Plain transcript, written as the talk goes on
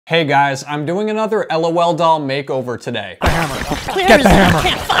Hey guys, I'm doing another LOL doll makeover today. Get the hammer! I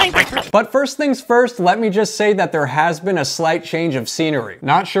can't find it! But first things first, let me just say that there has been a slight change of scenery.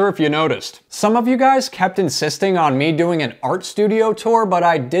 Not sure if you noticed. Some of you guys kept insisting on me doing an art studio tour, but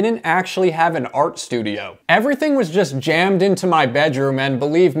I didn't actually have an art studio. Everything was just jammed into my bedroom, and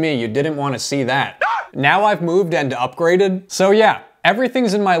believe me, you didn't want to see that. Now I've moved and upgraded, so yeah,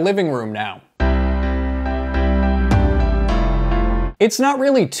 everything's in my living room now. It's not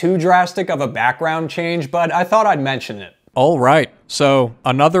really too drastic of a background change, but I thought I'd mention it. Alright, so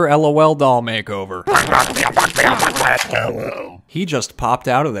another LOL doll makeover. He just popped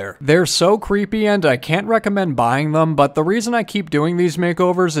out of there. They're so creepy and I can't recommend buying them, but the reason I keep doing these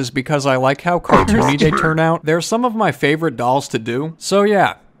makeovers is because I like how cartoony they turn out. They're some of my favorite dolls to do. So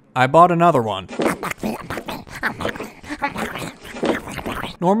yeah, I bought another one.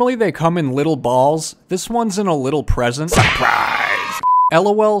 Normally they come in little balls. This one's in a little present. Surprise!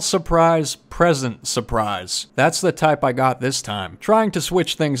 LOL surprise, present surprise. That's the type I got this time. Trying to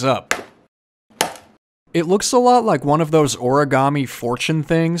switch things up. It looks a lot like one of those origami fortune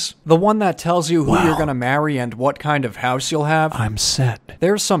things. The one that tells you who you're gonna marry and what kind of house you'll have. I'm set.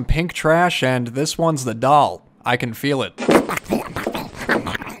 There's some pink trash and this one's the doll. I can feel it.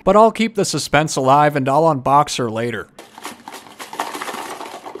 But I'll keep the suspense alive and I'll unbox her later.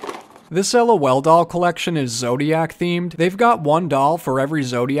 This LOL doll collection is Zodiac themed. They've got one doll for every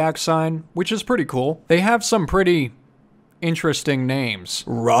Zodiac sign, which is pretty cool. They have some pretty interesting names.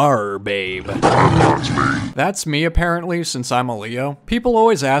 Rawr, babe. That's me apparently, since I'm a Leo. People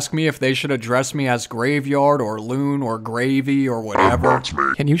always ask me if they should address me as Graveyard or Loon or Gravy or whatever.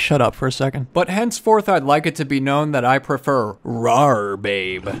 Can you shut up for a second? But henceforth I'd like it to be known that I prefer Rawr,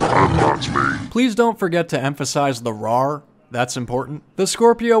 babe. Please don't forget to emphasize the rawr. That's important. The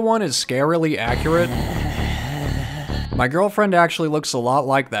Scorpio one is scarily accurate. My girlfriend actually looks a lot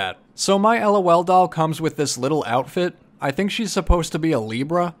like that. So my LOL doll comes with this little outfit. I think she's supposed to be a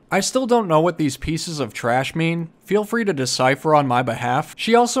Libra. I still don't know what these pieces of trash mean. Feel free to decipher on my behalf.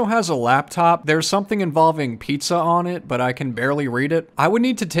 She also has a laptop. There's something involving pizza on it, but I can barely read it. I would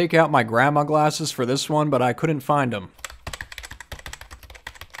need to take out my grandma glasses for this one, but I couldn't find them.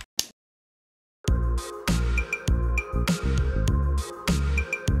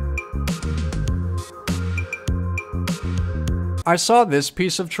 I saw this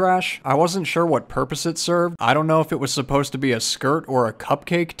piece of trash. I wasn't sure what purpose it served. I don't know if it was supposed to be a skirt or a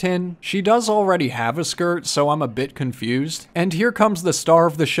cupcake tin. She does already have a skirt, so I'm a bit confused. And here comes the star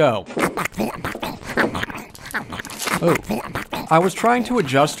of the show. Oh. I was trying to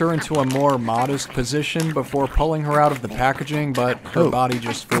adjust her into a more modest position before pulling her out of the packaging, but her body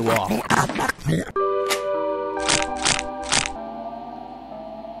just flew off.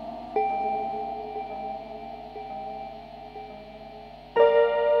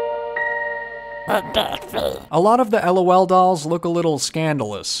 A lot of the LOL dolls look a little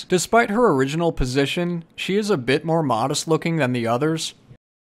scandalous. Despite her original position, she is a bit more modest looking than the others.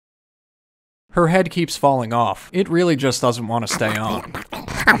 Her head keeps falling off. It really just doesn't want to stay on.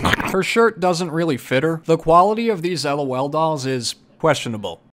 Her shirt doesn't really fit her. The quality of these LOL dolls is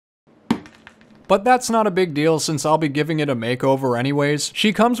questionable. But that's not a big deal since I'll be giving it a makeover anyways.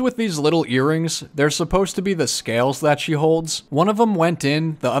 She comes with these little earrings. They're supposed to be the scales that she holds. One of them went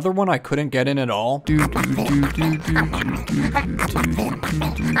in, the other one I couldn't get in at all.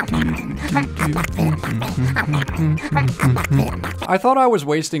 I thought I was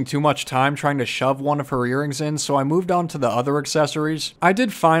wasting too much time trying to shove one of her earrings in, so I moved on to the other accessories. I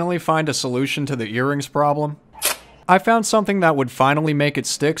did finally find a solution to the earrings problem. I found something that would finally make it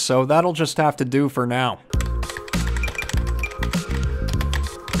stick, so that'll just have to do for now.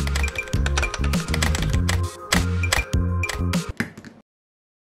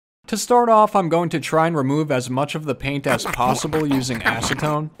 To start off, I'm going to try and remove as much of the paint as possible using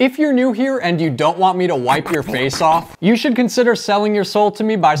acetone. If you're new here and you don't want me to wipe your face off, you should consider selling your soul to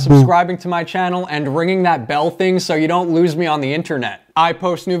me by subscribing to my channel and ringing that bell thing so you don't lose me on the internet. I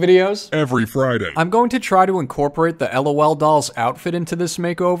post new videos every Friday. I'm going to try to incorporate the LOL doll's outfit into this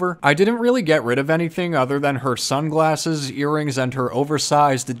makeover. I didn't really get rid of anything other than her sunglasses, earrings, and her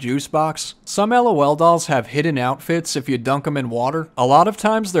oversized juice box. Some LOL dolls have hidden outfits if you dunk them in water. A lot of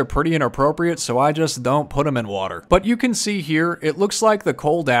times they're pretty inappropriate, so I just don't put them in water. But you can see here, it looks like the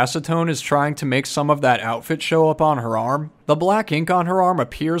cold acetone is trying to make some of that outfit show up on her arm. The black ink on her arm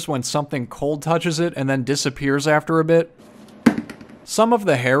appears when something cold touches it and then disappears after a bit. Some of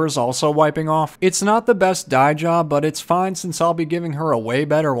the hair is also wiping off. It's not the best dye job, but it's fine since I'll be giving her a way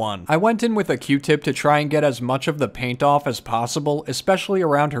better one. I went in with a Q-tip to try and get as much of the paint off as possible, especially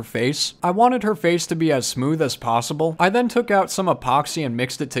around her face. I wanted her face to be as smooth as possible. I then took out some epoxy and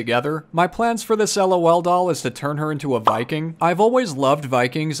mixed it together. My plans for this LOL doll is to turn her into a Viking. I've always loved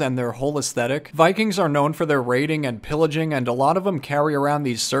Vikings and their whole aesthetic. Vikings are known for their raiding and pillaging, and a lot of them carry around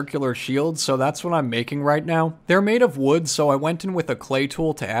these circular shields, so that's what I'm making right now. They're made of wood, so I went in with a clay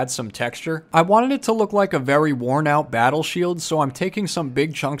tool to add some texture. I wanted it to look like a very worn out battle shield, so I'm taking some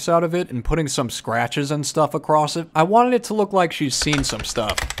big chunks out of it and putting some scratches and stuff across it. I wanted it to look like she's seen some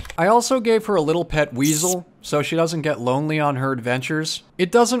stuff. I also gave her a little pet weasel, so she doesn't get lonely on her adventures.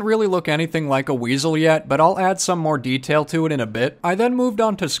 It doesn't really look anything like a weasel yet, but I'll add some more detail to it in a bit. I then moved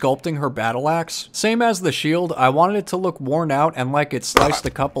on to sculpting her battle axe. Same as the shield, I wanted it to look worn out and like it sliced a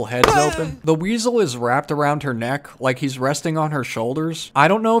couple heads open. The weasel is wrapped around her neck, like he's resting on her shoulders. I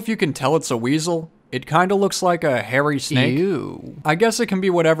don't know if you can tell it's a weasel. It kinda looks like a hairy snake. Ew. I guess it can be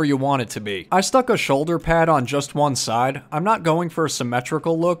whatever you want it to be. I stuck a shoulder pad on just one side. I'm not going for a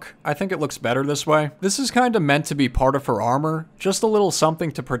symmetrical look. I think it looks better this way. This is kinda meant to be part of her armor, just a little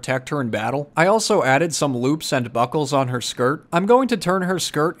something to protect her in battle. I also added some loops and buckles on her skirt. I'm going to turn her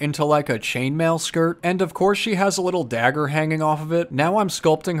skirt into like a chainmail skirt, and of course she has a little dagger hanging off of it. Now I'm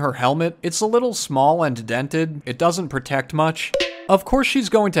sculpting her helmet. It's a little small and dented. It doesn't protect much. Of course she's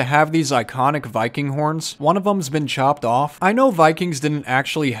going to have these iconic Viking horns. One of them's been chopped off. I know Vikings didn't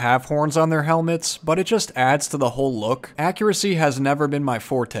actually have horns on their helmets, but it just adds to the whole look. Accuracy has never been my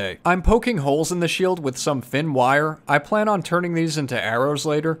forte. I'm poking holes in the shield with some thin wire. I plan on turning these into arrows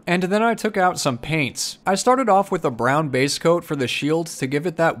later. And then I took out some paints. I started off with a brown base coat for the shield to give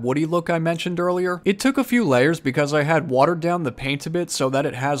it that woody look I mentioned earlier. It took a few layers because I had watered down the paint a bit so that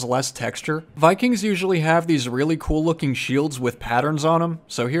it has less texture. Vikings usually have these really cool looking shields with patterns on them,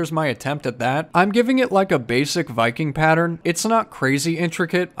 so here's my attempt at that. I'm giving it like a basic Viking pattern. It's not crazy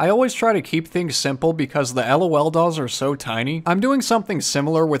intricate. I always try to keep things simple because the LOL dolls are so tiny. I'm doing something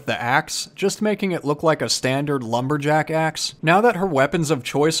similar with the axe, just making it look like a standard lumberjack axe. Now that her weapons of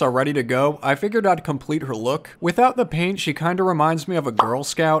choice are ready to go, I figured I'd complete her look. Without the paint, she kinda reminds me of a Girl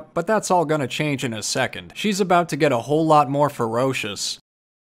Scout, but that's all gonna change in a second. She's about to get a whole lot more ferocious.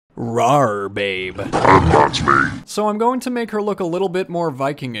 Rawr, babe. And that's me. So I'm going to make her look a little bit more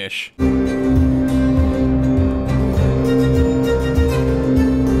Viking-ish.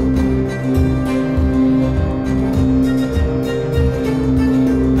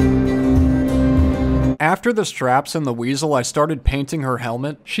 After the straps and the weasel, I started painting her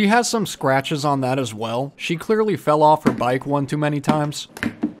helmet. She has some scratches on that as well. She clearly fell off her bike one too many times.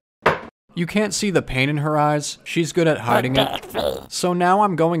 You can't see the pain in her eyes. She's good at hiding it. So now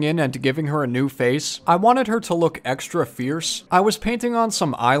I'm going in and giving her a new face. I wanted her to look extra fierce. I was painting on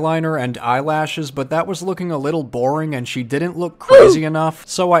some eyeliner and eyelashes, but that was looking a little boring and she didn't look crazy enough.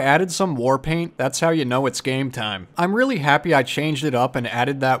 So I added some war paint. That's how you know it's game time. I'm really happy I changed it up and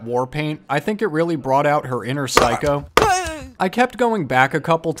added that war paint. I think it really brought out her inner psycho. I kept going back a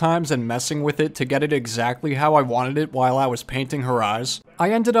couple times and messing with it to get it exactly how I wanted it while I was painting her eyes. I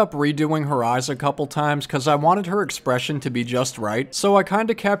ended up redoing her eyes a couple times because I wanted her expression to be just right, so I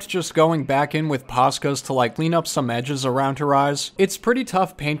kinda kept just going back in with Poscas to like clean up some edges around her eyes. It's pretty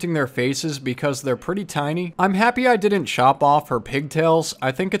tough painting their faces because they're pretty tiny. I'm happy I didn't chop off her pigtails.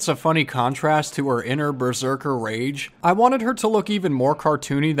 I think it's a funny contrast to her inner berserker rage. I wanted her to look even more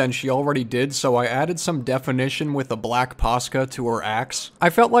cartoony than she already did, so I added some definition with a black Posca to her axe. I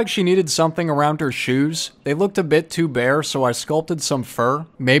felt like she needed something around her shoes. They looked a bit too bare, so I sculpted some fur.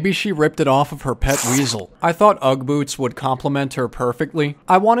 Maybe she ripped it off of her pet weasel. I thought Ugg boots would complement her perfectly.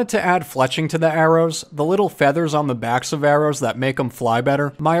 I wanted to add fletching to the arrows, the little feathers on the backs of arrows that make them fly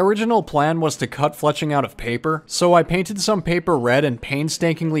better. My original plan was to cut fletching out of paper, so I painted some paper red and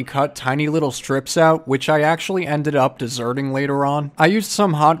painstakingly cut tiny little strips out, which I actually ended up deserting later on. I used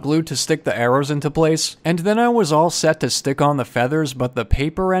some hot glue to stick the arrows into place, and then I was all set to stick on the feathers, but the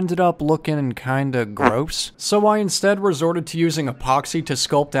paper ended up looking kinda gross. So I instead resorted to using epoxy to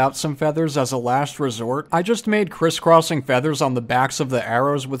sculpt out some feathers as a last resort. I just made crisscrossing feathers on the backs of the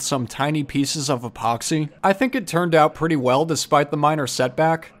arrows with some tiny pieces of epoxy. I think it turned out pretty well despite the minor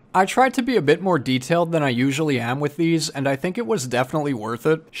setback. I tried to be a bit more detailed than I usually am with these, and I think it was definitely worth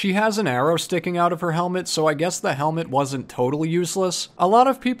it. She has an arrow sticking out of her helmet, so I guess the helmet wasn't totally useless. A lot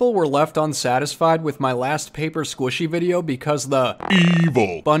of people were left unsatisfied with my last paper squishy video because the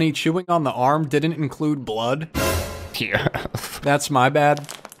Evil. bunny chewing on the arm didn't include blood. Yeah. That's my bad.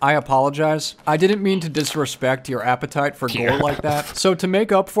 I apologize. I didn't mean to disrespect your appetite for gore like that. So to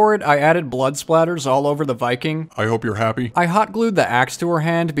make up for it, I added blood splatters all over the Viking. I hope you're happy. I hot glued the axe to her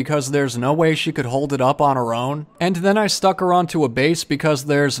hand because there's no way she could hold it up on her own. And then I stuck her onto a base because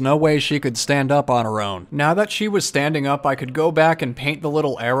there's no way she could stand up on her own. Now that she was standing up, I could go back and paint the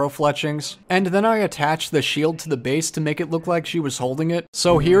little arrow fletchings. And then I attached the shield to the base to make it look like she was holding it.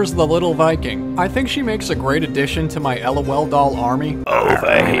 So here's the little Viking. I think she makes a great addition to my LOL doll army.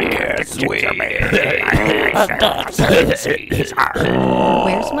 Over here, sweet. Where's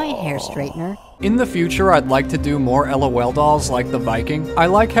my hair straightener? In the future, I'd like to do more LOL dolls like the Viking. I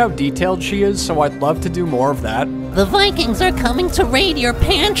like how detailed she is, so I'd love to do more of that. The Vikings are coming to raid your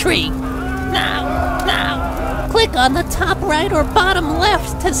pantry. Now. Click on the top right or bottom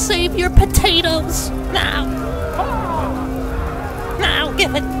left to save your potatoes. Now.